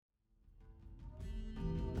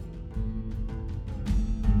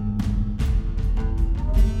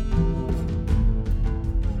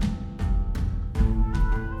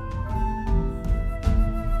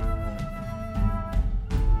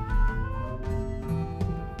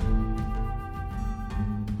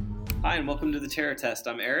Hi, and welcome to the Terror Test.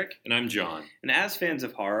 I'm Eric. And I'm John. And as fans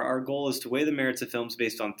of horror, our goal is to weigh the merits of films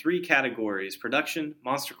based on three categories: production,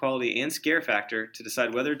 monster quality, and scare factor, to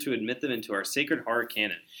decide whether to admit them into our sacred horror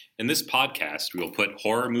canon. In this podcast, we will put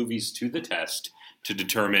horror movies to the test to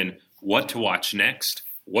determine what to watch next,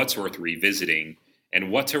 what's worth revisiting,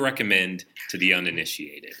 and what to recommend to the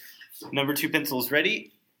uninitiated. Number 2 pencils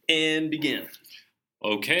ready, and begin.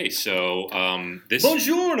 Okay, so this...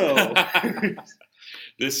 Buongiorno!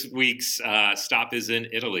 This week's stop is in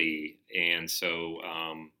Italy, and so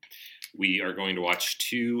we are going to watch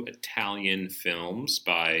two Italian films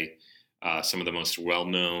by some of the most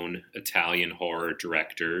well-known Italian horror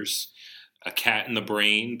directors. A Cat in the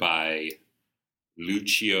Brain by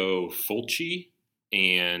Lucio Fulci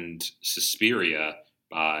and Suspiria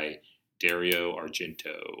by Dario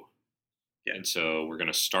Argento. Yeah. And so we're going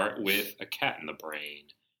to start with A Cat in the Brain.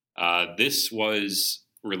 This was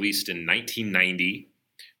released in 1990.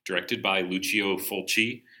 Directed by Lucio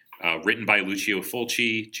Fulci, written by Lucio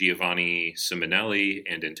Fulci, Giovanni Simonelli,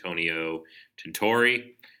 and Antonio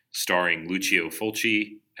Tintori, starring Lucio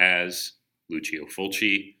Fulci as Lucio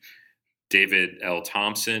Fulci, David L.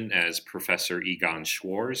 Thompson as Professor Egon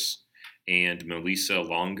Schwartz, and Melissa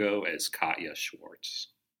Longo as Katja Schwartz.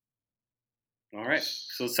 All right,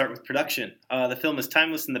 so let's start with production. The film is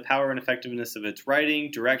timeless in the power and effectiveness of its writing,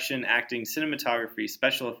 direction, acting, cinematography,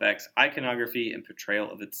 special effects, iconography, and portrayal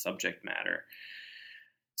of its subject matter.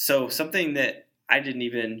 So something that I didn't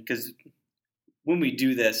even, because when we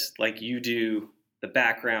do this, like you do the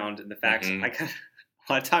background and the facts, I kind of,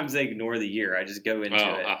 a lot of times I ignore the year. I just go into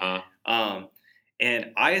it.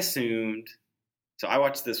 And I assumed, so I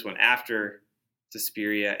watched this one after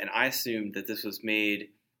Suspiria, and I assumed that this was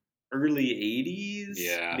made early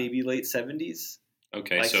 80s, maybe late 70s.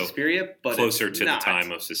 Okay, like so Suspiria, but closer to not. the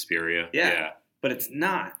time of Suspiria. Yeah, but it's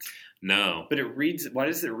not. No. But it reads, why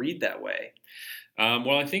does it read that way?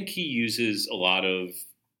 Well, I think he uses a lot of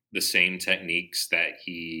the same techniques that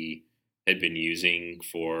he had been using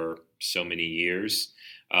for so many years.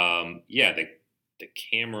 The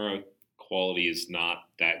camera quality is not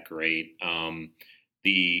that great.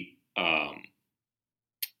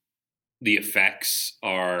 The effects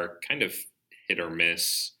are kind of hit or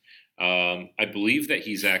miss. I believe that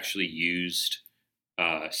he's actually used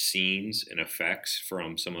scenes and effects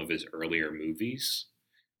from some of his earlier movies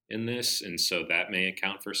in this, and so that may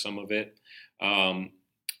account for some of it.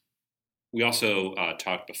 We also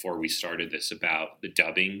talked before we started this about the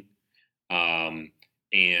dubbing, and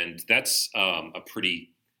that's a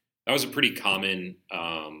pretty common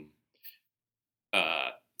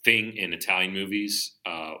thing in Italian movies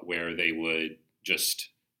where they would just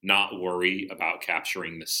not worry about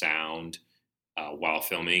capturing the sound while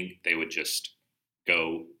filming. They would just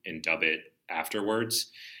go and dub it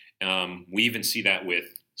afterwards. We even see that with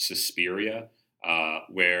Suspiria,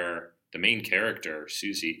 where the main character,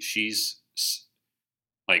 Susie, she's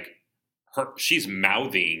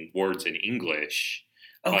mouthing words in English,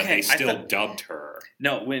 but they still dubbed her.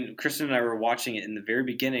 No, when Kristen and I were watching it in the very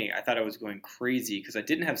beginning, I thought I was going crazy because I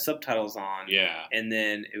didn't have subtitles on. Yeah. And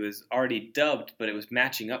then it was already dubbed, but it was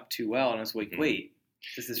matching up too well. And I was like, wait,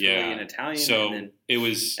 is this really in Italian? So and then, it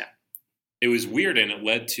was weird, and it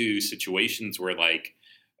led to situations where, like,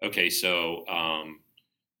 okay, so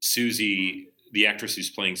Susie, the actress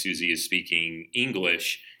who's playing Susie, is speaking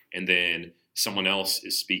English, and then someone else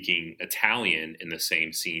is speaking Italian in the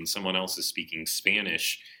same scene. Someone else is speaking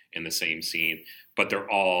Spanish in the same scene, but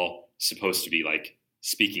they're all supposed to be like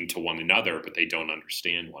speaking to one another, but they don't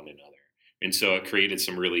understand one another. And so it created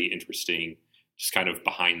some really interesting, just kind of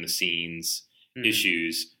behind the scenes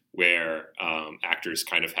issues where actors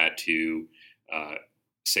kind of had to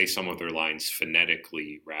say some of their lines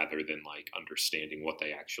phonetically rather than like understanding what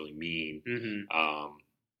they actually mean.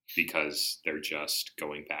 Because they're just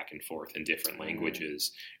going back and forth in different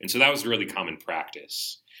languages. And so that was really common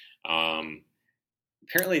practice.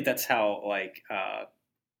 Apparently that's how, like,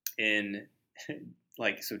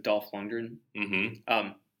 so Dolph Lundgren,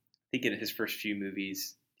 I think in his first few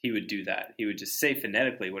movies, he would do that. He would just say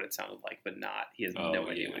phonetically what it sounded like, but he has no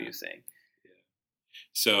idea what he was saying.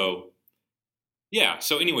 Yeah.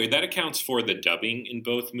 So anyway, that accounts for the dubbing in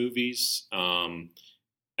both movies.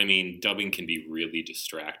 I mean, dubbing can be really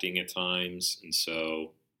distracting at times, and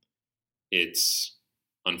so it's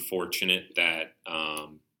unfortunate that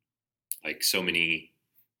like so many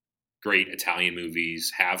great Italian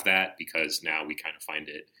movies have that, because now we kind of find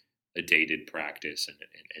it a dated practice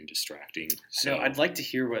and distracting. So I'd like to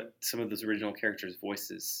hear what some of those original characters'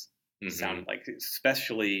 voices sounded like,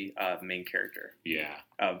 especially the main character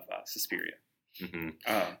of Suspiria.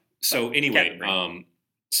 So anyway,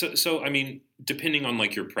 So I mean, depending on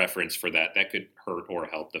like your preference for that, that could hurt or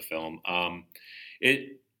help the film.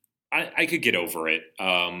 I could get over it.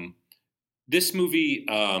 This movie,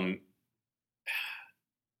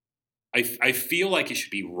 I feel like it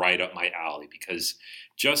should be right up my alley because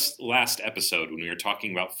just last episode when we were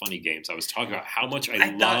talking about funny games, I was talking about how much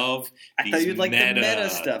I love these you'd like the meta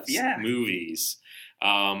stuff. Yeah. movies.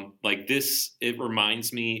 Like this, it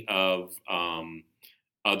reminds me of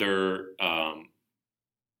other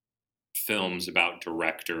films about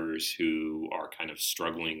directors who are kind of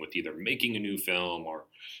struggling with either making a new film or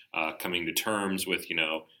coming to terms with,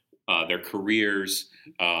 their careers.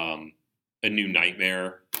 A New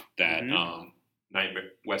Nightmare, that Nightmare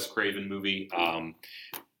Wes Craven movie,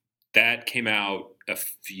 that came out a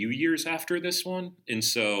few years after this one, and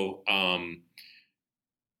so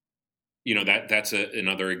that's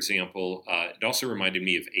another example. It also reminded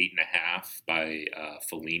me of 8.5 by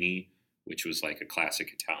Fellini, which was like a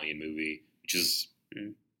classic Italian movie, which is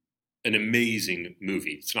an amazing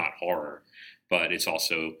movie. It's not horror, but it's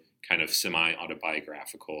also kind of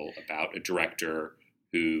semi-autobiographical about a director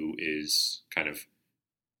who is kind of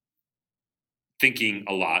thinking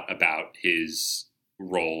a lot about his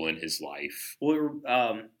role in his life. Well,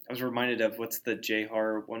 I was reminded of what's the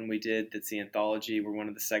J-horror one we did that's the anthology where one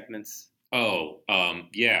of the segments. Oh,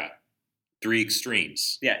 yeah. 3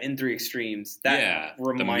 Extremes. Yeah, in 3 Extremes. That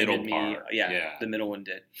reminded the middle me. part. Yeah, the middle one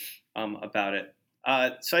did about it.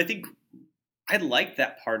 So I think I like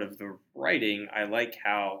that part of the writing. I like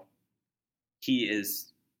how he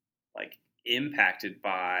is like impacted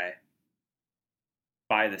by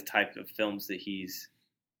the type of films that he's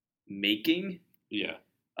making. Yeah.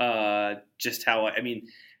 Just how, I mean,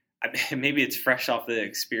 maybe it's fresh off the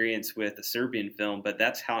experience with the Serbian film, but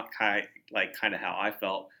that's how kind of how I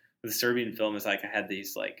felt with the Serbian film. Is like I had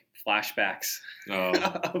these like flashbacks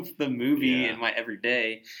of the movie in my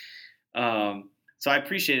everyday. So I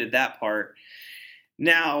appreciated that part.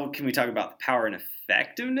 Now, can we talk about the power and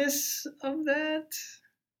effectiveness of that?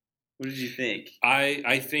 What did you think?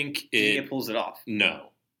 I think it pulls it off. No.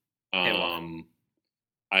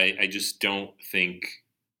 I just don't think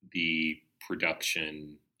the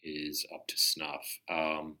production is up to snuff.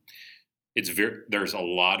 There's a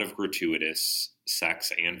lot of gratuitous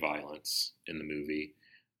sex and violence in the movie.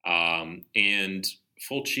 And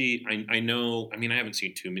Fulci, I know, I mean, I haven't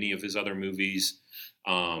seen too many of his other movies.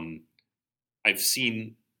 I've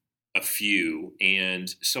seen a few,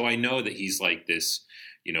 and so I know that he's like this,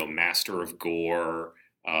 master of gore,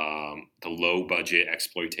 the low budget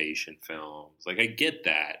exploitation films. Like I get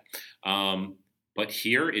that. But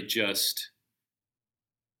here it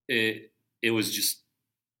was just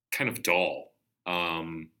kind of dull.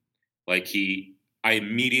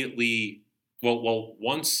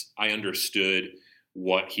 Once I understood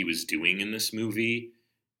what he was doing in this movie,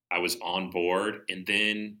 I was on board, and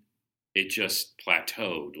then it just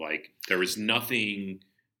plateaued. Like there was nothing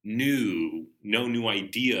new, no new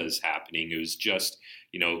ideas happening. It was just,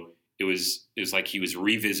 it was like he was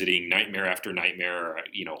revisiting nightmare after nightmare,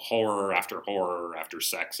 horror after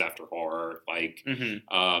sex after horror, like,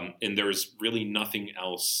 and there's really nothing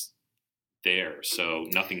else there. So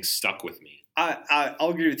nothing stuck with me. I'll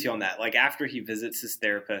agree with you on that. Like after he visits his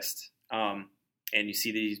therapist, and you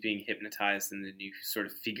see that he's being hypnotized, and then you sort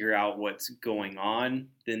of figure out what's going on,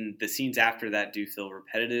 then the scenes after that do feel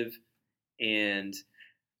repetitive. And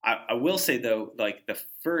I will say though, like the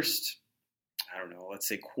first, I don't know, let's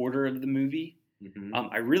say quarter of the movie,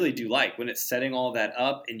 I really do like when it's setting all that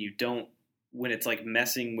up, and when it's like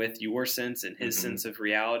messing with your sense and his sense of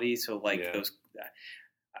reality. So like those,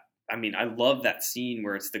 I mean, I love that scene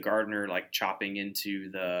where it's the gardener like chopping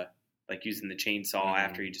into like using the chainsaw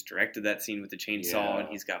after he just directed that scene with the chainsaw, and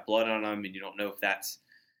he's got blood on him, and you don't know if that's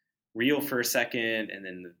real for a second. And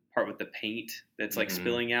then the part with the paint that's like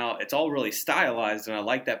spilling out, it's all really stylized, and I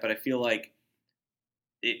like that. But I feel like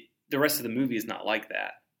the rest of the movie is not like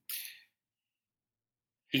that.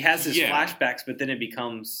 He has his flashbacks, but then it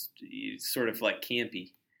becomes sort of like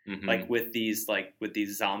campy, like with these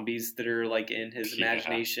zombies that are like in his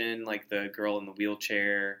imagination, like the girl in the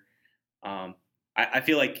wheelchair. I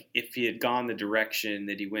feel like if he had gone the direction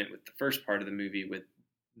that he went with the first part of the movie with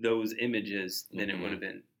those images, then it would have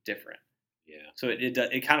been different. Yeah. So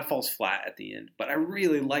it kind of falls flat at the end, but I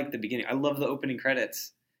really like the beginning. I love the opening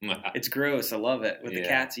credits. It's gross. I love it with the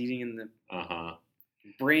cats eating in the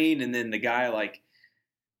brain, and then the guy like,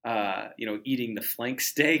 eating the flank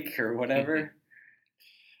steak or whatever.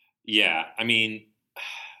 Yeah. I mean,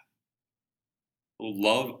 I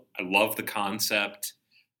love the concept.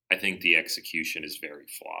 I think the execution is very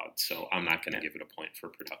flawed, so I'm not going to give it a point for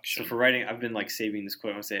production. So for writing, I've been like saving this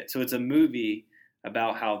quote. I want to say it. So it's a movie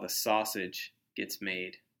about how the sausage gets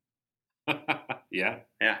made. Yeah.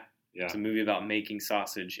 Yeah. It's a movie about making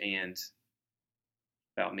sausage and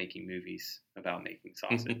about making movies about making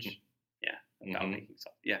sausage. About making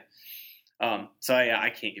sausage. Yeah. So I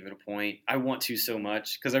can't give it a point. I want to so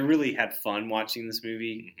much because I really had fun watching this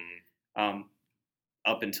movie.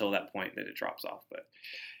 Up until that point that it drops off, but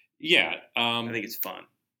I think it's fun.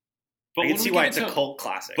 But I can see why it's a cult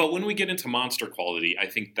classic. But when we get into monster quality, I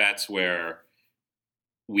think that's where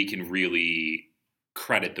we can really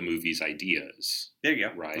credit the movie's ideas. There you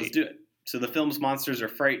go. Right. Let's do it. So the film's monsters are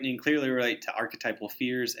frightening, clearly relate to archetypal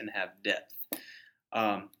fears, and have depth.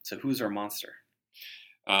 So who's our monster?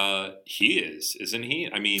 He isn't he?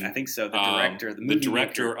 I mean, I think so. The director,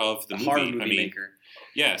 of the movie, horror movie maker.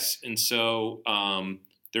 Yes, and so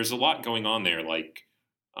there's a lot going on there. Like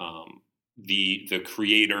the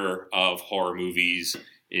creator of horror movies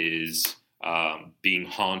is being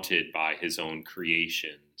haunted by his own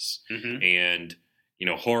creations, and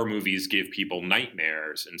horror movies give people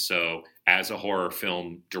nightmares, and so as a horror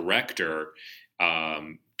film director,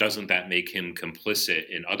 doesn't that make him complicit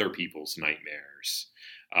in other people's nightmares?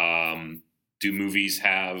 Do movies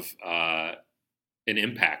have an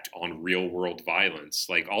impact on real world violence?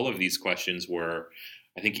 Like all of these questions were,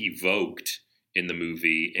 I think, evoked in the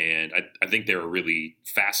movie, and I think they were really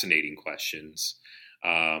fascinating questions.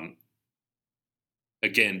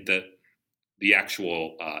 Again, the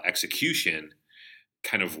actual execution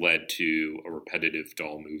kind of led to a repetitive,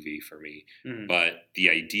 dull movie for me. But the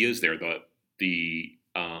ideas there, the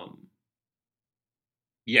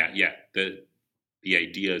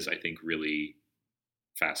ideas I think really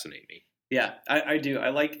fascinate me. Yeah, I do. I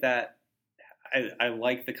like that. I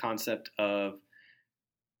like the concept of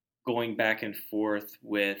going back and forth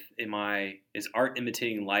with, is art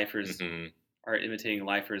imitating life, or is art imitating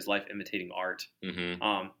life, or is life imitating art?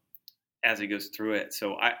 As it goes through it.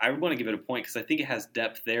 So I want to give it a point because I think it has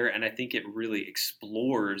depth there, and I think it really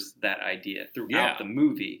explores that idea throughout the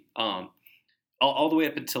movie, all the way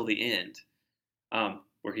up until the end,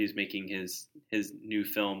 where he's making his new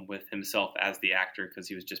film with himself as the actor because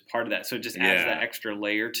he was just part of that. So it just adds that extra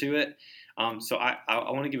layer to it. So I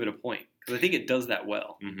want to give it a point because I think it does that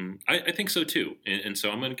well. I think so too, and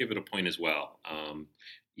so I'm going to give it a point as well.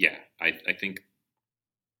 I think,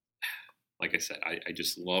 like I said, I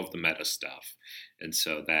just love the meta stuff, and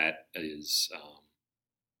so that is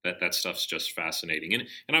that stuff's just fascinating.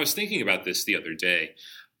 And I was thinking about this the other day.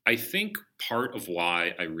 I think part of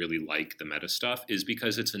why I really like the meta stuff is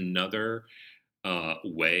because it's another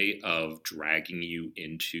way of dragging you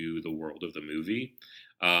into the world of the movie,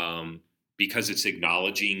 because it's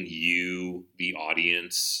acknowledging you, the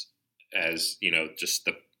audience, as just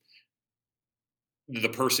the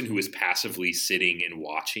person who is passively sitting and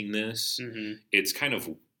watching this. It's kind of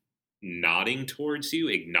nodding towards you,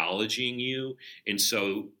 acknowledging you, and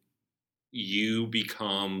so you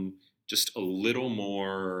become just a little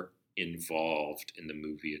more involved in the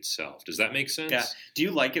movie itself. Does that make sense? Yeah. Do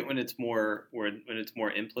you like it when it's more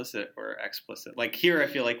implicit or explicit? Like here, I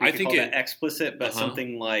feel like we could call that explicit, but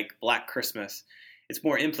something like Black Christmas, it's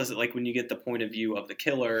more implicit, like when you get the point of view of the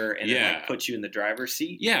killer and it like puts you in the driver's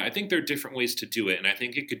seat. Yeah, I think there are different ways to do it, and I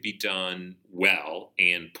think it could be done well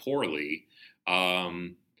and poorly. But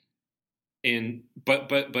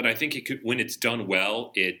I think it could, when it's done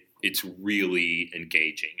well, it's really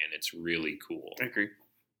engaging and it's really cool. I agree.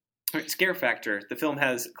 All right, scare factor. The film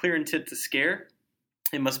has clear intent to scare.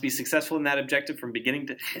 It must be successful in that objective from beginning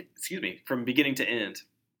to end.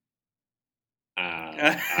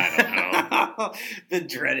 I don't know. The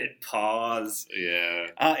dreaded pause.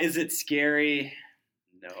 Yeah. Is it scary?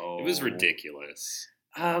 No. It was ridiculous.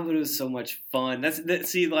 But it was so much fun.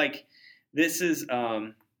 See, like, this is,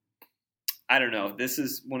 I don't know. This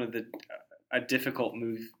is one of a difficult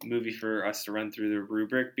movie for us to run through the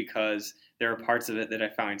rubric because there are parts of it that I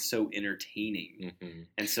find so entertaining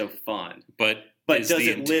and so fun. But does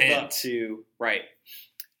it live up to, right?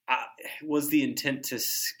 Was the intent to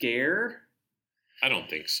scare? I don't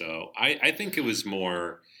think so. I think it was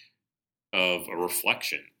more of a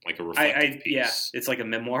reflection, like a reflective piece. Yeah, it's like a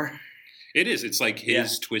memoir. It is. It's like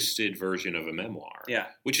his twisted version of a memoir. Yeah,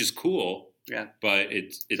 which is cool. Yeah, but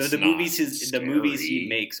it's so the not movies the movies he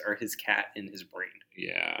makes are his cat in his brain.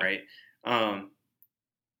 Yeah, right.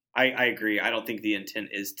 I agree. I don't think the intent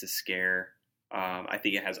is to scare. I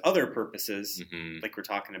think it has other purposes, like we're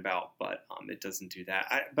talking about, but it doesn't do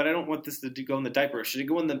that. But I don't want this to go in the diaper. Should it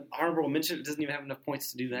go in the honorable mention? It doesn't even have enough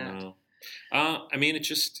points to do that. No. I mean, it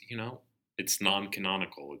just it's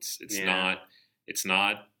non-canonical. It's not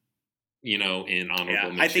in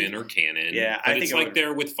honorable mention or canon. Yeah, but it's like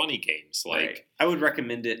there with funny games. Like I would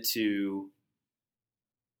recommend it to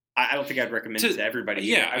I don't think I'd recommend it to everybody.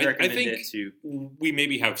 Yeah, I'd recommend I think it to. we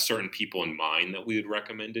maybe have certain people in mind that we would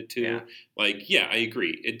recommend it to. Yeah. Like, yeah, I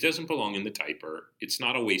agree. It doesn't belong in the diaper. It's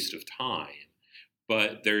not a waste of time,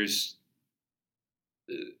 but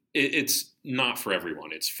it's not for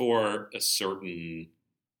everyone. It's for a certain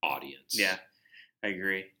audience. Yeah, I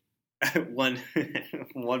agree. one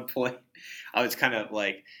point, I was kind of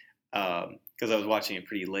like, because I was watching it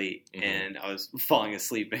pretty late, and I was falling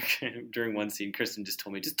asleep during one scene. Kristen just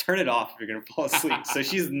told me, just turn it off if you're going to fall asleep. So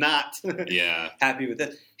she's not happy with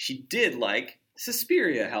it. She did like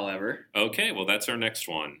Suspiria, however. Okay, well, that's our next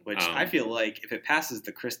one. Which I feel like if it passes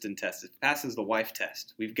the Kristen test, if it passes the wife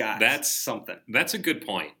test, we've got something. That's a good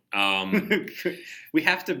point. We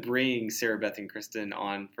have to bring Sarah Beth and Kristen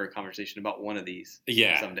on for a conversation about one of these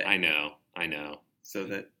someday. I know. So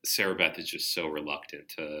that Sarah Beth is just so reluctant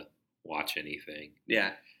to watch anything.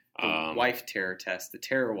 Yeah. The wife terror test, the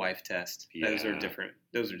terror wife test. Yeah. Those are different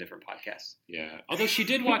podcasts. Yeah. Although she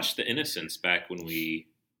did watch The Innocents back when we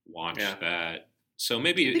watched that. So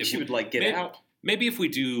maybe I think she would like Get Out. Maybe if we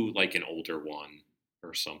do like an older one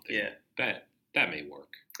or something. Yeah. That may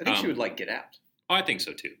work. I think she would like Get Out. Oh, I think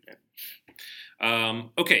so too. Yeah.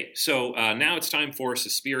 Okay, so now it's time for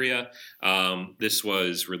Suspiria. This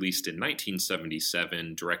was released in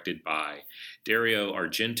 1977, directed by Dario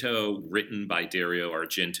Argento, written by Dario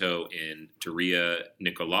Argento and Daria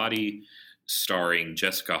Nicolodi, starring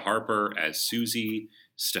Jessica Harper as Susie,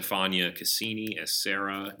 Stefania Cassini as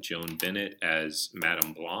Sarah, Joan Bennett as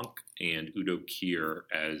Madame Blanc, and Udo Kier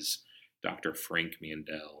as Dr. Frank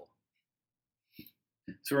Mandel.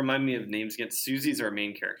 So remind me of names again. Susie's our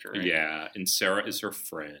main character, right? Yeah, and Sarah is her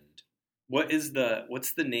friend. What's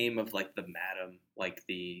the name of like the madam? Like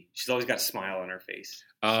she's always got a smile on her face.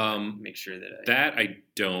 Make sure that I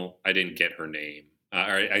didn't get her name.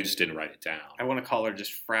 I just didn't write it down. I want to call her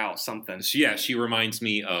just Frau something. So, yeah, she reminds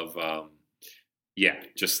me of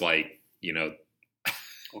just like,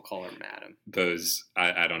 we'll call her Madam. Those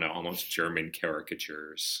I don't know, almost German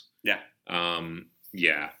caricatures. Yeah.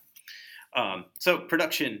 Yeah. So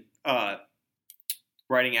production,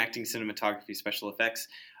 writing, acting, cinematography, special effects.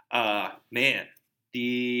 Man,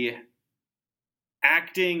 the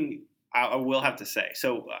acting, I will have to say.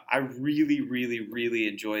 So I really, really, really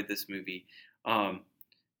enjoyed this movie.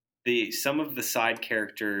 Some of the side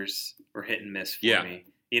characters were hit and miss for me.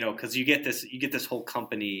 Because you get this whole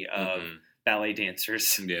company of ballet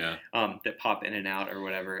dancers, that pop in and out or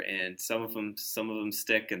whatever, and some of them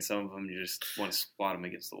stick, and some of them you just want to squat them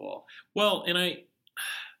against the wall. Well, and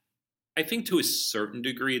I think to a certain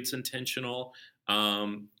degree it's intentional.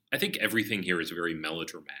 I think everything here is very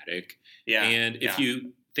melodramatic. Yeah, and if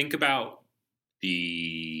you think about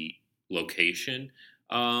the location,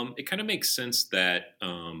 it kind of makes sense that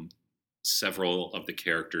several of the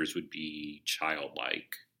characters would be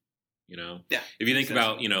childlike. Yeah. If you think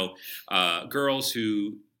about, girls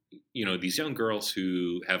who, these young girls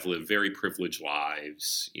who have lived very privileged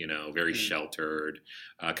lives, very sheltered,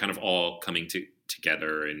 kind of all coming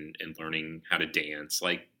together and learning how to dance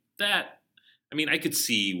like that. I mean, I could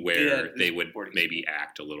see where they would maybe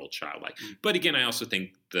act a little childlike. But again, I also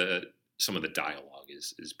think some of the dialogue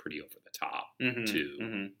is pretty over the top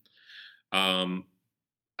too.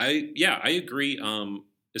 I agree.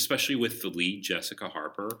 Especially with the lead, Jessica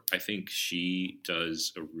Harper. I think she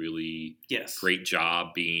does a really great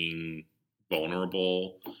job being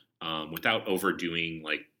vulnerable without overdoing,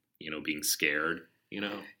 like, being scared,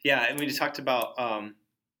 Yeah, and we just talked about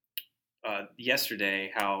yesterday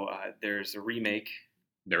how there's a remake.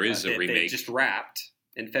 There is a remake. They just wrapped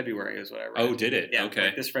in February is what I read. Oh, did it? Yeah, okay.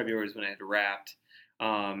 Like this February is when it had wrapped.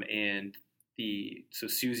 And so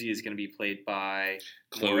Susie is going to be played by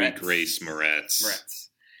Chloe Grace Moretz.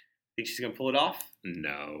 Think she's going to pull it off?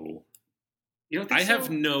 No. You don't think I have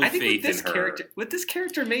no faith in her. With this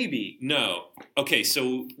character, maybe. No. Okay,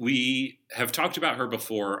 so we have talked about her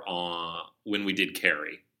before when we did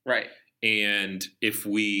Carrie. Right. And if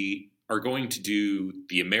we are going to do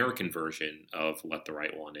the American version of Let the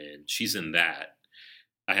Right One In, she's in that.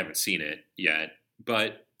 I haven't seen it yet,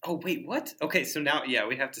 but... Oh, wait, what? Okay, so now,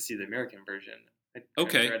 we have to see the American version.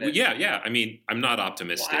 Okay. Well, yeah. I mean, I'm not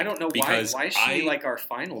optimistic. Well, I don't know why is she like our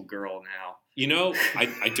final girl now?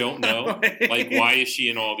 I don't know. Like, why is she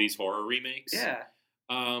in all these horror remakes? Yeah.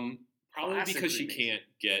 Probably Classic because remakes. She can't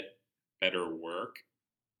get better work.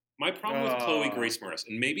 My problem with Chloe Grace Moretz,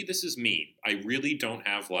 and maybe this is mean, I really don't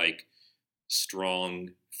have like strong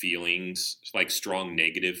feelings, like strong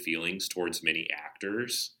negative feelings towards many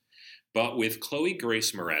actors. But with Chloe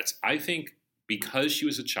Grace Moretz, I think because she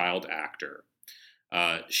was a child actor,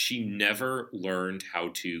 she never learned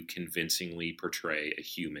how to convincingly portray a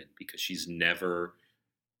human because she's never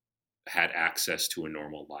had access to a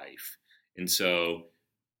normal life. And so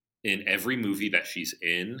in every movie that she's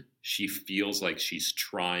in, she feels like she's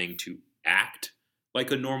trying to act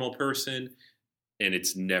like a normal person, and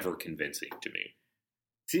it's never convincing to me.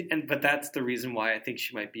 See, but that's the reason why I think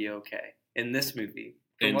she might be okay in this movie.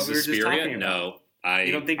 In Suspiria, no.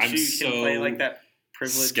 You don't think she can play like that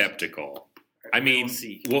privileged? Skeptical. I mean,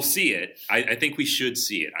 we'll see it. I think we should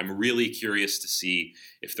see it. I'm really curious to see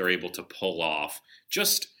if they're able to pull off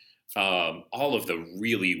just all of the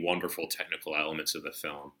really wonderful technical elements of the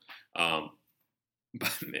film.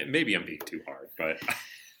 But maybe I'm being too hard, but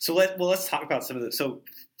so let's talk about some of the. So,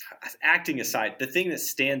 acting aside, the thing that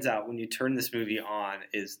stands out when you turn this movie on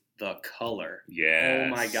is the color. Yeah. Oh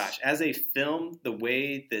my gosh! As a film, the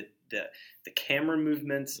way that the camera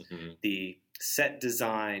movements, the set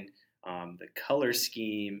design, the color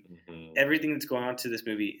scheme, everything that's going on to this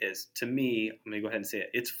movie is, to me, I'm going to go ahead and say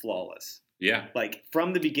it, it's flawless. Yeah. Like,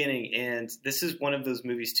 from the beginning, and this is one of those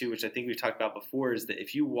movies, too, which I think we've talked about before, is that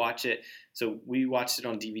if you watch it, so we watched it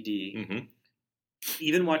on DVD,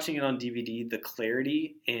 even watching it on DVD, the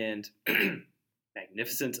clarity and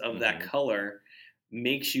magnificence of that color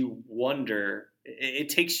makes you wonder, it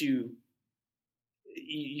takes you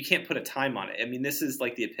can't put a time on it. I mean, this is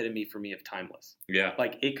like the epitome for me of timeless. Yeah.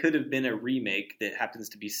 Like, it could have been a remake that happens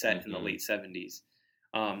to be set in the late 70s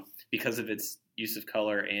because of its use of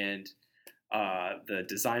color, and the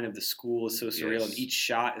design of the school is so surreal, and each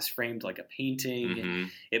shot is framed like a painting.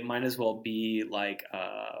 And it might as well be like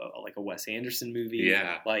a Wes Anderson movie.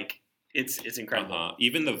 Yeah. Like, it's incredible.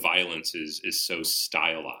 Even the violence is so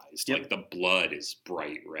stylized. Like, the blood is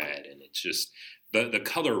bright red, and it's just the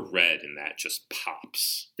color red in that just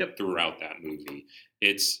pops throughout that movie.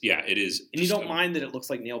 It is. And you don't mind that it looks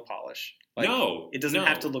like nail polish. Like, no, it doesn't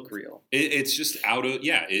have to look real. It's just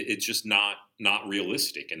it's just not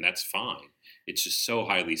realistic, and that's fine. It's just so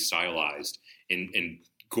highly stylized and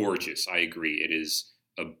gorgeous. I agree. It is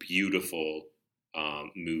a beautiful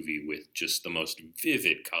movie with just the most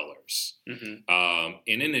vivid colors. And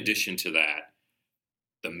in addition to that,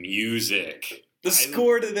 the music. The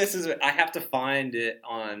score to this is, I have to find it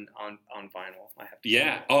on vinyl. I have to.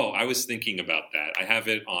 Yeah. Oh, I was thinking about that. I have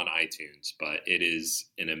it on iTunes, but it is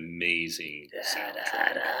an amazing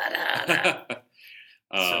soundtrack.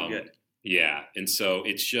 So good. Yeah. And so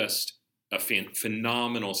it's just a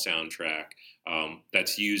phenomenal soundtrack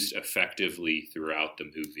that's used effectively throughout the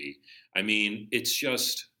movie. I mean, it's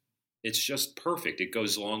just perfect. It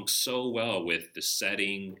goes along so well with the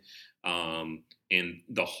setting, and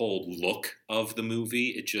the whole look of the movie.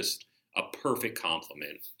 It's just a perfect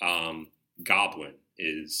complement. Goblin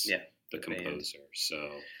is the composer. So,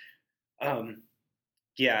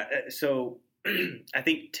 so I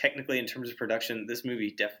think technically, in terms of production, this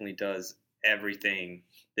movie definitely does everything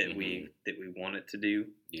that we want it to do.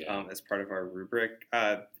 As part of our rubric.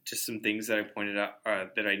 Just some things that I pointed out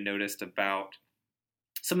that I noticed about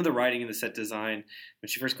some of the writing and the set design. When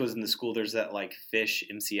she first goes in the school, there's that like fish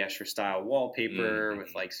MC Escher style wallpaper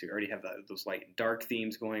with like, so you already have those light and dark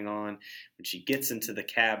themes going on. When she gets into the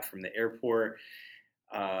cab from the airport,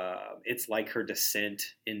 it's like her descent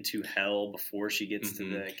into hell before she gets to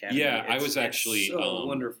the cab. Yeah, I was actually so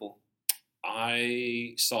wonderful.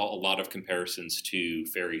 I saw a lot of comparisons to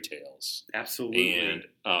fairy tales. Absolutely. And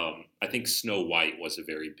I think Snow White was a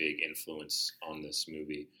very big influence on this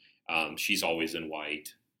movie. She's always in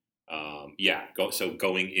white. So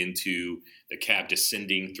going into the cab,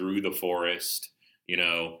 descending through the forest,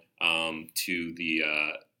 to the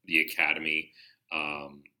academy.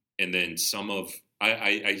 And then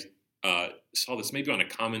I saw this maybe on a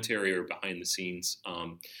commentary or behind the scenes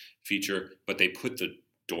feature, but they put the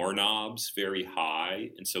doorknobs very high,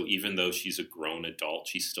 and so even though she's a grown adult,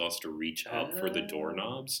 she still has to reach up for the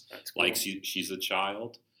doorknobs, cool. Like she's a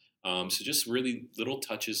child. So just really little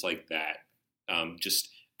touches like that just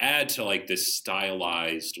add to like this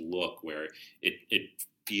stylized look where it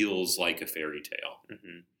feels like a fairy tale.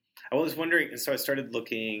 I was wondering, so I started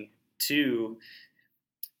looking too,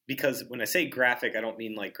 because when I say graphic, I don't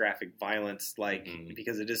mean like graphic violence, like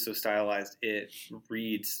because it is so stylized, it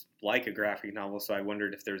reads like a graphic novel. So I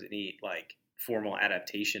wondered if there's any like formal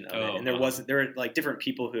adaptation of it, and there wasn't. There are like different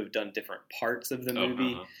people who have done different parts of the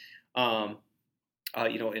movie,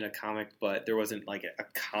 in a comic, but there wasn't like a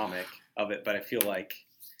comic of it. But I feel like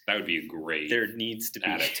that would be a great there needs to be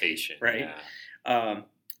adaptation, right?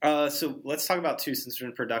 Yeah. So let's talk about too, since we're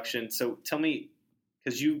in production. So tell me,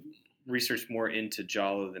 because you researched more into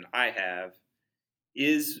Giallo than I have,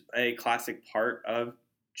 is a classic part of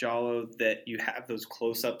Giallo that you have those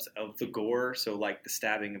close-ups of the gore, so like the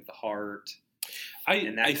stabbing of the heart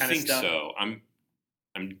and that kind of stuff? So.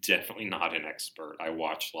 I'm definitely not an expert. I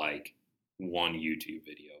watch like one YouTube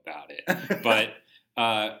video about it. But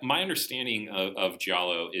my understanding of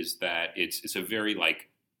Giallo is that it's a very like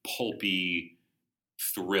pulpy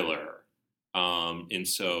thriller. And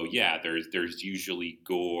so, yeah, there's usually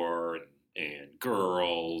gore and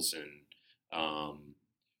girls and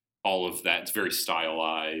all of that. It's very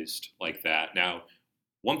stylized like that. Now,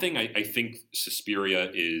 one thing I think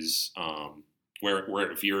Suspiria is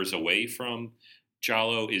where it veers away from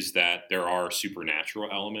Giallo is that there are supernatural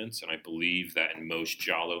elements, and I believe that in most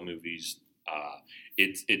Giallo movies,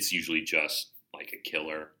 it's usually just like a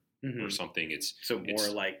killer or something. It's more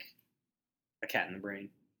like a cat in the brain.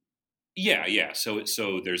 Yeah. So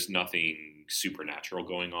there's nothing supernatural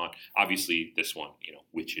going on. Obviously, this one,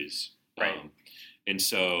 witches, right? And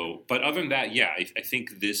so, but other than that, yeah, I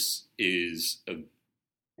think this is a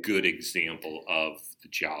good example of the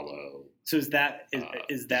Giallo. So is that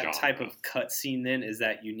genre. Type of cutscene then? Is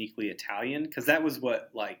that uniquely Italian? Because that was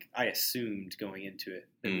what I assumed going into it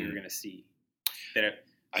that we were going to see. I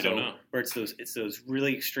don't know. Where it's those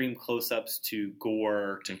really extreme close-ups to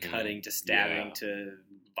gore, to cutting, to stabbing, to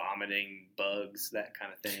vomiting bugs, that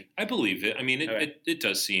kind of thing. I believe it. I mean, it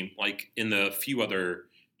does seem like in the few other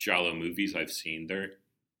Giallo movies I've seen, there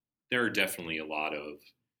are definitely a lot of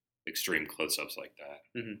extreme close-ups like that.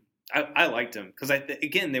 Mm-hmm. I liked them because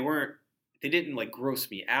again they didn't like gross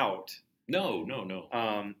me out. No.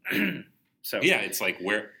 So yeah, it's like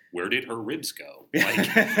where did her ribs go? Like,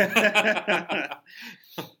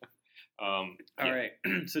 all right,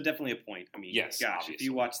 so definitely a point. I mean, yes, gosh, obviously. if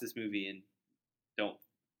you watch this movie and don't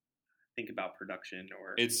think about production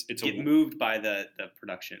or it's moved by the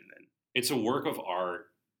production, then it's a work of art.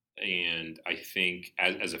 And I think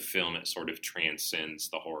as a film, it sort of transcends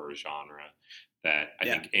the horror genre. That I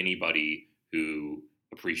think anybody who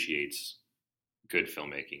appreciates good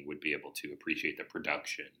filmmaking would be able to appreciate the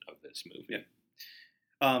production of this movie.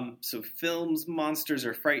 Yeah. So films, monsters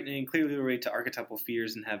are frightening, clearly relate to archetypal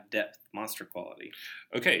fears, and have depth, monster quality.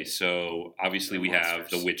 Okay, so obviously we have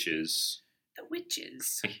the witches. The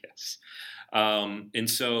witches. Yes. And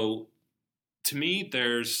so to me,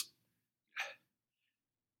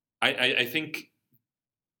 I think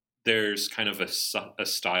there's kind of a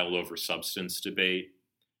style over substance debate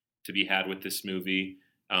to be had with this movie.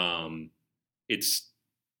 It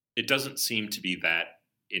doesn't seem to be that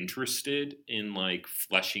interested in like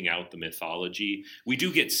fleshing out the mythology. We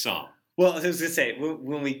do get some. Well, I was gonna say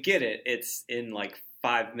when we get it, it's in like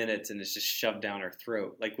 5 minutes and it's just shoved down our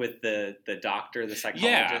throat, like with the doctor, the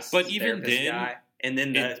psychologist, but even then, guy, and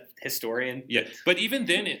then the historian. Yeah, but even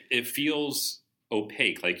then, it feels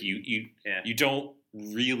opaque. Like you don't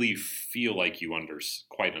really feel like you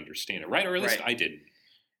quite understand it, right? Or at least I didn't.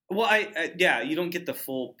 Well, you don't get the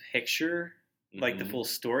full picture, like the full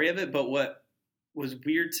story of it. But what was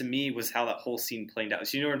weird to me was how that whole scene played out.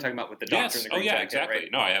 So you know what I'm talking about with the doctor and the green jacket, exactly.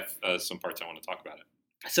 Right? No, I have some parts I want to talk about it.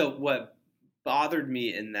 So what bothered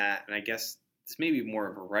me in that, and I guess this may be more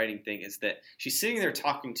of a writing thing, is that she's sitting there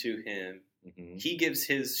talking to him. Mm-hmm. He gives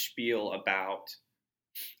his spiel about,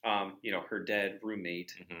 her dead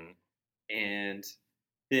roommate, and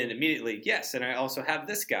then immediately, yes, and I also have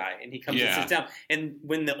this guy, and he comes and sits down. And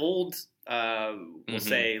when the old, we'll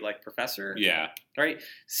say, like, professor, right,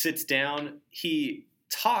 sits down, he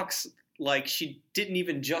talks like she didn't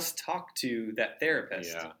even just talk to that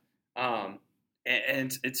therapist. Yeah.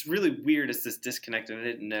 And it's really weird. It's this disconnect, and I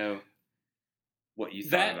didn't know what you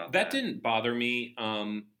thought about that. That didn't bother me.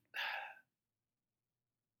 And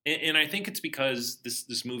I think it's because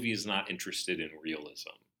this movie is not interested in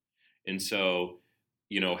realism. And so,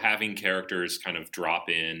 having characters kind of drop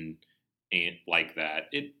in and like that,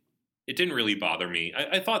 it didn't really bother me.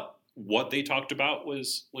 I thought what they talked about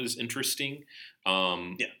was interesting.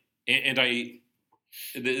 And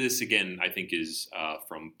this again, I think is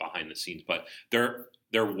from behind the scenes, but there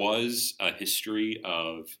was a history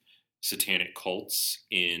of satanic cults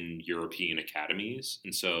in European academies.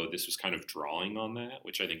 And so this was kind of drawing on that,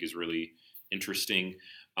 which I think is really interesting.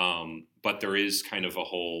 But there is kind of a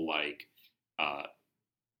whole like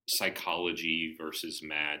psychology versus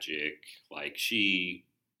magic. Like she,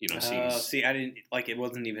 seems... See, I didn't, like, it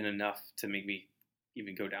wasn't even enough to make me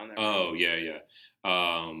even go down there. Oh, yeah.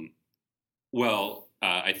 Well,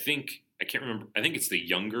 I can't remember. I think it's the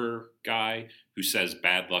younger guy who says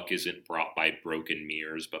bad luck isn't brought by broken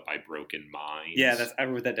mirrors, but by broken minds. Yeah, I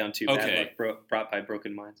wrote that down too. Okay. Bad luck brought by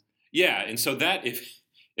broken minds. Yeah, and so that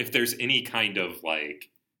if there's any kind of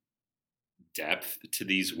like depth to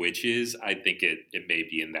these witches, I think it may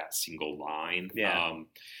be in that single line. Yeah.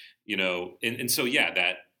 And so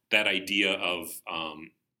yeah, that idea of how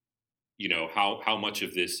much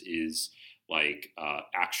of this is like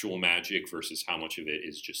actual magic versus how much of it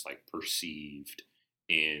is just like perceived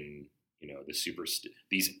in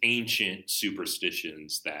these ancient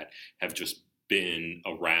superstitions that have just been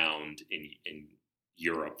around in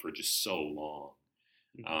Europe for just so long.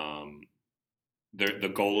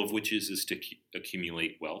 The goal of witches is to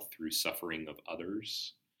accumulate wealth through suffering of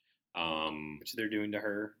others, which they're doing to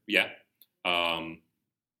her. Yeah.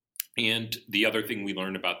 And the other thing we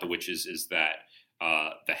learned about the witches is that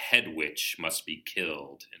the head witch must be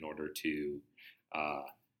killed in order to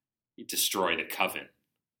destroy the coven.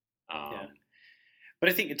 But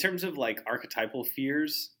I think in terms of like archetypal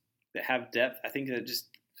fears that have depth, I think that just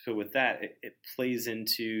so with that, it plays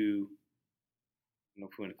into, I don't know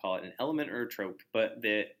if we want to call it an element or a trope, but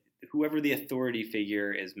that whoever the authority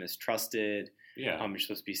figure is mistrusted. Yeah. You're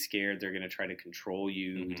supposed to be scared. They're going to try to control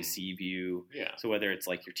you, deceive you. Yeah. So whether it's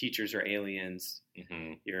like your teachers are aliens,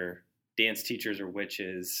 your dance teachers are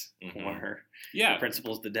witches, or your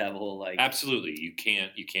principal's the devil. Like absolutely, you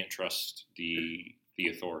can't trust the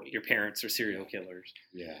authority. Your parents are serial killers.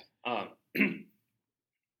 Yeah.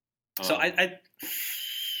 So I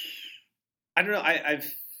don't know. I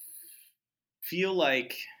feel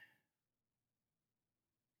like,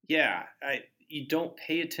 you don't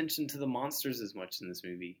pay attention to the monsters as much in this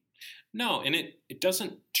movie. No, and it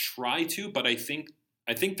doesn't try to, but I think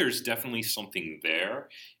there's definitely something there,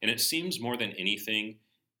 and it seems more than anything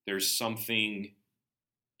there's something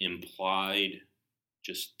implied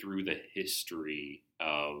just through the history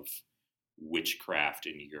of witchcraft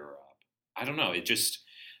in Europe. I don't know. It just,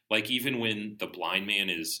 like, even when the blind man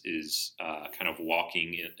is kind of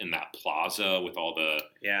walking in that plaza with all the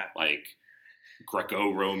like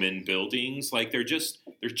Greco-Roman buildings, like there just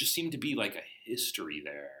seemed to be like a history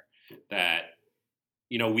there that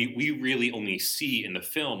we really only see in the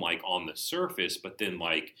film, like on the surface, but then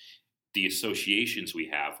like the associations we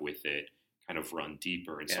have with it kind of run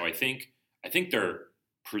deeper. And so I think they're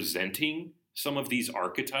presenting some of these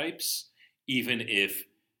archetypes, even if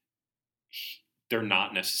they're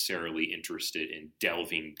not necessarily interested in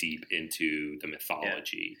delving deep into the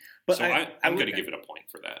mythology. But so I'm going to give it a point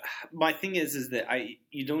for that. My thing is that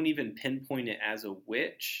you don't even pinpoint it as a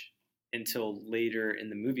witch until later in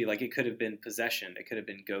the movie. Like, it could have been possession. It could have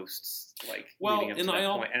been ghosts. Like, leading up to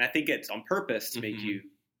that point. And I think it's on purpose to make you.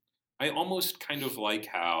 I almost kind of like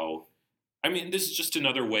how, I mean, this is just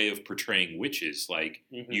another way of portraying witches. Like,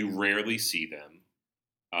 you rarely see them.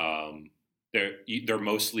 They're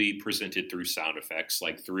mostly presented through sound effects,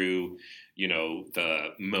 like through, the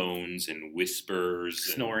moans and whispers.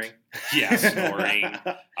 Snoring. Snoring.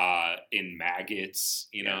 In maggots,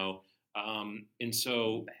 know. And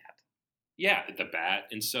so... Bat. Yeah, the bat.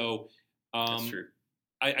 And so... That's true.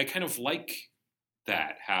 I kind of like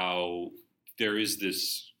that, how there is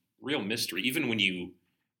this real mystery. Even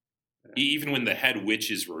when the head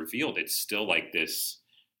witch is revealed, it's still like this,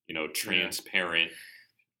 transparent...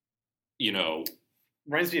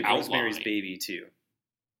 reminds me of Rosemary's Baby too.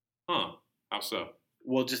 Huh? How so?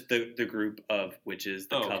 Well, just the group of witches,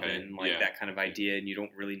 the coven, that kind of idea, and you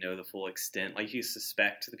don't really know the full extent. Like, you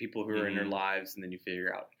suspect the people who are in her lives, and then you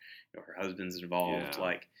figure out, her husband's involved. Yeah.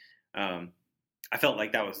 Like, I felt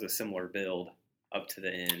like that was a similar build up to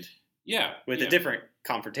the end. Yeah, with a different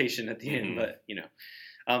confrontation at the end, but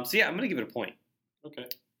so I'm gonna give it a point. Okay,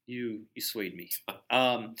 you swayed me.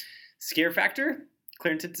 Scare factor.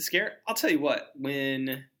 Clear intent to scare. I'll tell you what,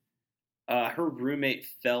 when her roommate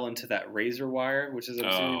fell into that razor wire, which is I'm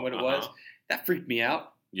assuming what it was, that freaked me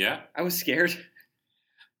out. Yeah. I was scared.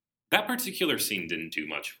 That particular scene didn't do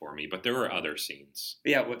much for me, but there were other scenes.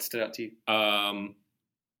 Yeah, what stood out to you?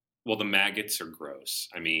 Well, the maggots are gross.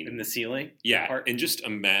 I mean... In the ceiling? Yeah, part? And just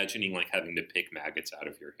imagining, like, having to pick maggots out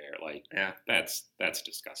of your hair, like, that's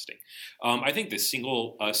disgusting. I think the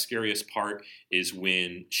single scariest part is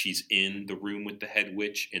when she's in the room with the head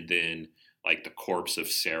witch, and then, like, the corpse of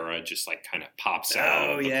Sarah just, like, kind of pops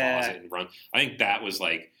out of the closet and runs. I think that was,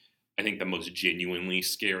 like, the most genuinely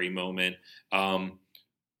scary moment.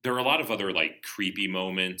 There are a lot of other, like, creepy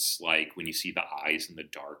moments, like when you see the eyes in the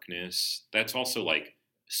darkness. That's also, like,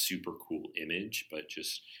 super cool image, but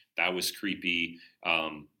just that was creepy.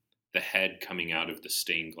 The head coming out of the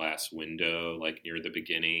stained glass window, like near the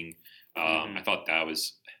beginning. I thought that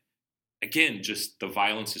was, again, just the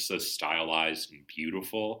violence is so stylized and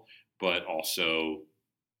beautiful, but also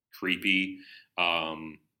creepy.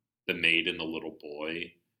 The maid and the little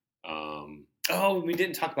boy. We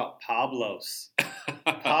didn't talk about Pablos.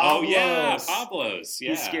 Oh yeah, Pablos.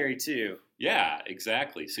 Yeah, he's scary too. Yeah,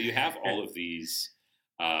 exactly. So you have all of these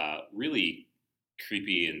really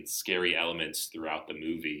creepy and scary elements throughout the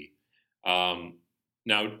movie.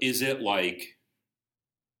 Now, is it like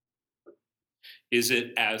Is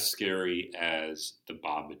it as scary as The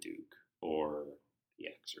Babadook or The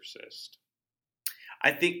Exorcist?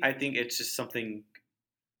 I think it's just something.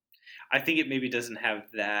 I think it maybe doesn't have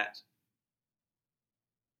that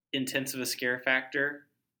intense of a scare factor.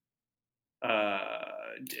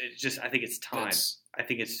 I think it's time. I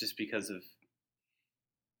think it's just because of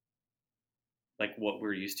like what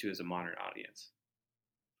we're used to as a modern audience.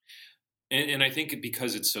 And I think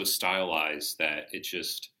because it's so stylized that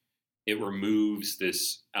it removes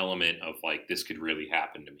this element of like, this could really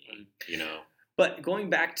happen to me, you know? But going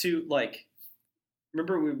back to like,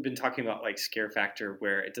 remember we've been talking about like scare factor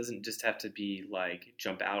where it doesn't just have to be like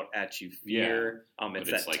jump out at you fear. It's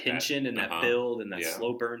that like tension and that build and that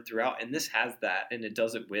slow burn throughout. And this has that, and it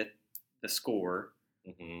does it with the score.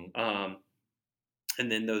 Mm-hmm. And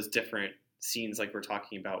then those different scenes like we're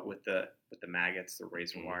talking about with the maggots, the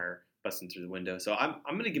razor wire busting through the window. So I'm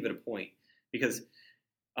going to give it a point because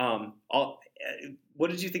what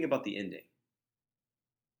did you think about the ending?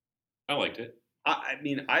 I liked it. I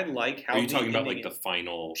mean, I like how. Are you talking about like the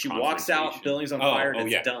final? She walks out, building's on fire,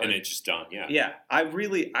 and it's done. And it's just done. Yeah, yeah. I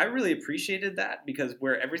really appreciated that because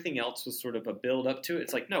where everything else was sort of a build up to it,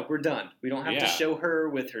 it's like, no, we're done. We don't have to show her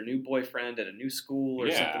with her new boyfriend at a new school or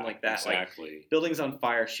something like that. Exactly. Like, building's on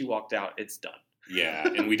fire. She walked out. It's done. Yeah,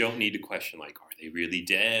 and we don't need to question like, are they really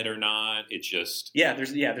dead or not? It's just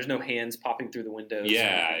there's no hands popping through the windows.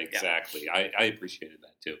 Yeah, exactly. Yeah. I appreciated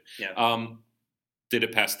that too. Yeah. Did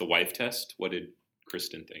it pass the wife test? What did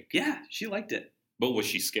Kristen think? Yeah, she liked it. But was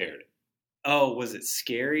she scared? Oh, was it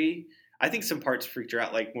scary? I think some parts freaked her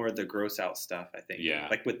out, like more of the gross out stuff, I think. Yeah.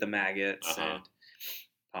 Like with the maggots and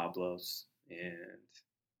Pablo's and...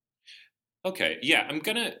 Okay, yeah, I'm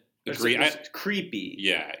going to agree. It's creepy.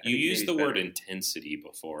 Yeah, you used the word intensity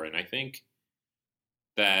before, and I think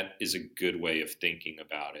that is a good way of thinking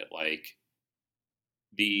about it. Like,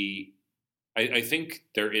 I think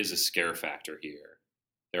there is a scare factor here.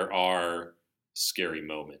 There are scary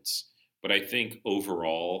moments, but I think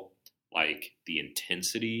overall, like, the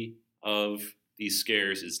intensity of these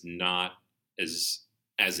scares is not as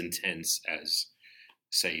intense as,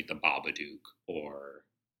 say, The Babadook or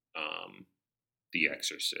The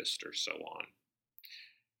Exorcist or so on.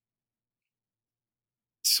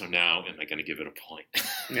 So now, am I going to give it a point?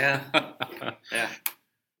 Yeah. Yeah.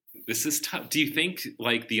 This is tough. Do you think,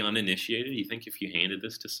 like, the uninitiated, you think if you handed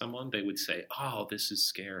this to someone, they would say, oh, this is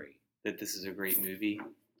scary? That this is a great movie?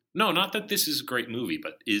 No, not that this is a great movie,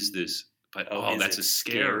 but is this... But, that's a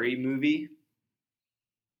scary movie?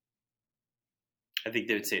 I think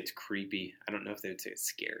they would say it's creepy. I don't know if they would say it's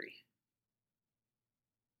scary.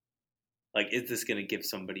 Like, is this going to give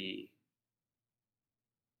somebody...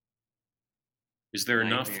 Is there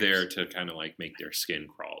enough there to kind of, like, make their skin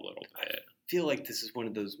crawl a little bit? I feel like this is one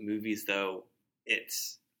of those movies, though, the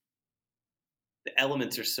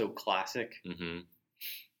elements are so classic. Mm-hmm.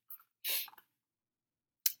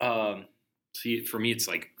 See, for me, it's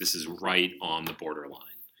like, this is right on the borderline.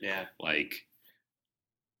 Yeah. Like,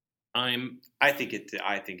 I think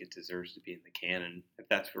it deserves to be in the canon, if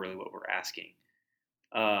that's really what we're asking.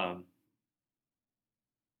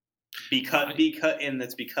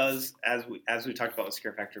 Because as we talked about with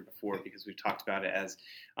scare factor before, because we've talked about it as,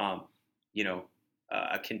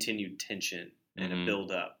 a continued tension and a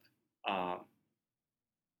build up,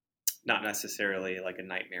 not necessarily like a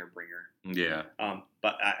nightmare bringer. Yeah.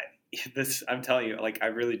 But I'm telling you, like, I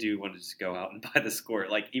really do want to just go out and buy the score.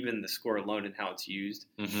 Like, even the score alone and how it's used,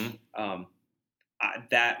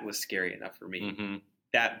 that was scary enough for me. Mm-hmm.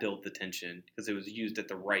 That built the tension because it was used at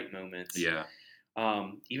the right moments. Yeah.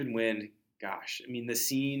 Even when, gosh, I mean, the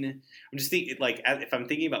scene, I'm just thinking, like, if I'm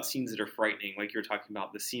thinking about scenes that are frightening, like you're talking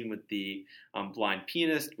about the scene with the blind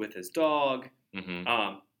pianist with his dog,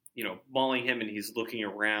 mauling him and he's looking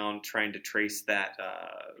around trying to trace that.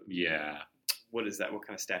 What is that? What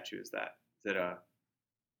kind of statue is that? Is it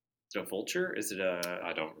a vulture? Is it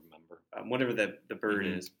I don't remember. Whatever the bird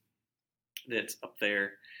is that's up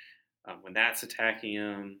there. When that's attacking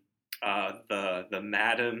him, the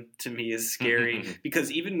madam to me is scary because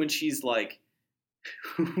even when she's like,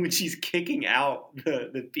 when she's kicking out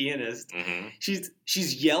the pianist,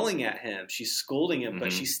 she's yelling at him, she's scolding him,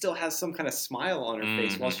 but she still has some kind of smile on her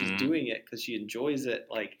face while she's doing it because she enjoys it.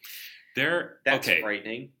 Like, that's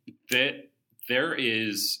frightening. There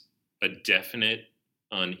is a definite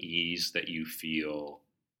unease that you feel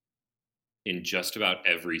in just about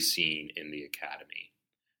every scene in the academy.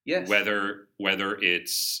 Yes. Whether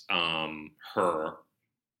it's her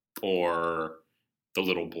or the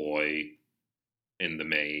little boy and the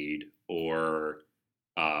maid or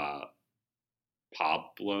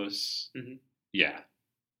Pablo's. Mm-hmm. Yeah.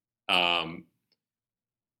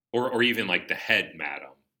 or even like the head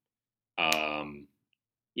madam,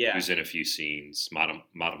 Yeah. who's in a few scenes, Madame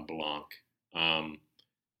Blanc.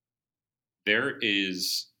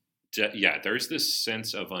 There's this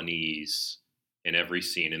sense of unease in every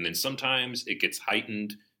scene, and then sometimes it gets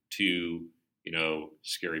heightened to,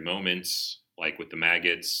 scary moments, like with the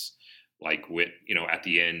maggots, like with, at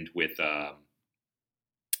the end with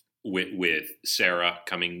Sarah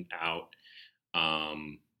coming out.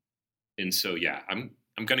 And so, I'm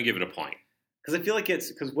going to give it a point. Because I feel like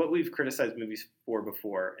because what we've criticized movies for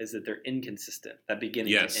before is that they're inconsistent, that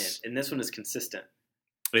beginning to end. And this one is consistent.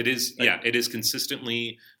 It is, it is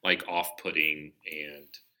consistently like off-putting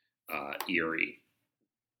and eerie.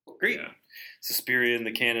 Great. Yeah. Suspiria in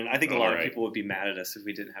the canon. I think a lot of people would be mad at us if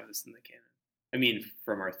we didn't have this in the canon. I mean,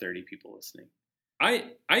 from our 30 people listening.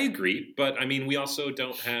 I agree, but I mean, we also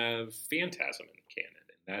don't have Phantasm in the canon.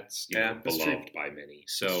 That's beloved by many.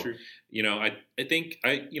 So I think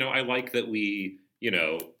I like that we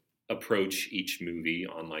approach each movie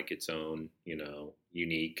on like its own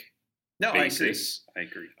unique basis. I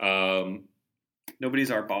agree.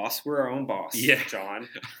 Nobody's our boss. We're our own boss. Yeah, John.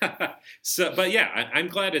 But I'm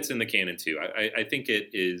glad it's in the canon too. I think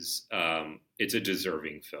it is. It's a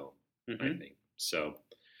deserving film. Mm-hmm. I think so.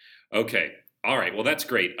 Okay. All right. Well, that's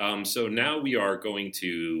great. So now we are going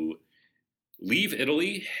to leave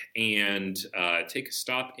Italy and take a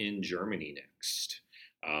stop in Germany next.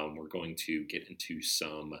 We're going to get into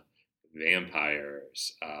some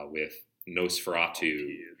vampires with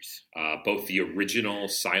Nosferatu, both the original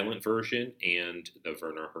silent version and the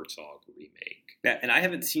Werner Herzog remake. Yeah, and I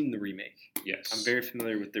haven't seen the remake. Yes. I'm very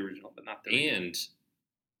familiar with the original, but not the remake. And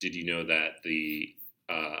did you know that the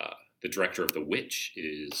director of The Witch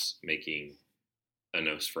is making a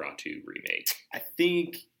Nosferatu remake? I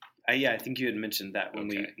think you had mentioned that when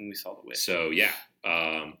we saw The Witch. So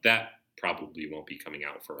that probably won't be coming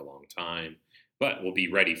out for a long time, but we'll be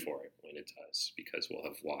ready for it when it does because we'll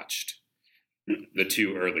have watched the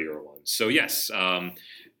two earlier ones. So yes, come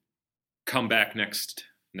back next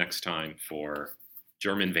time for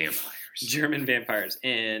German vampires.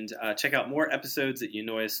 And check out more episodes at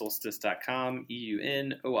eunoiasolstice.com,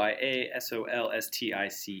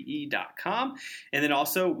 EUNOIASOLSTICE.com. And then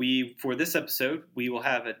also, for this episode, we will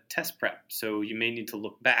have a test prep. So you may need to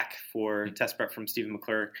look back for test prep from Stephen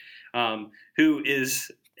McClure, who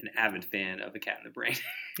is an avid fan of A Cat in the Brain.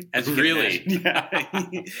 Really? Yeah.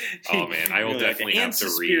 Oh man, I will definitely have to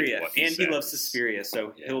read what he says. And he loves Suspiria,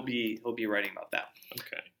 so he'll be writing about that.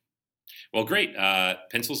 Okay. Well, great.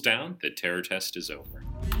 Pencils down. The terror test is over.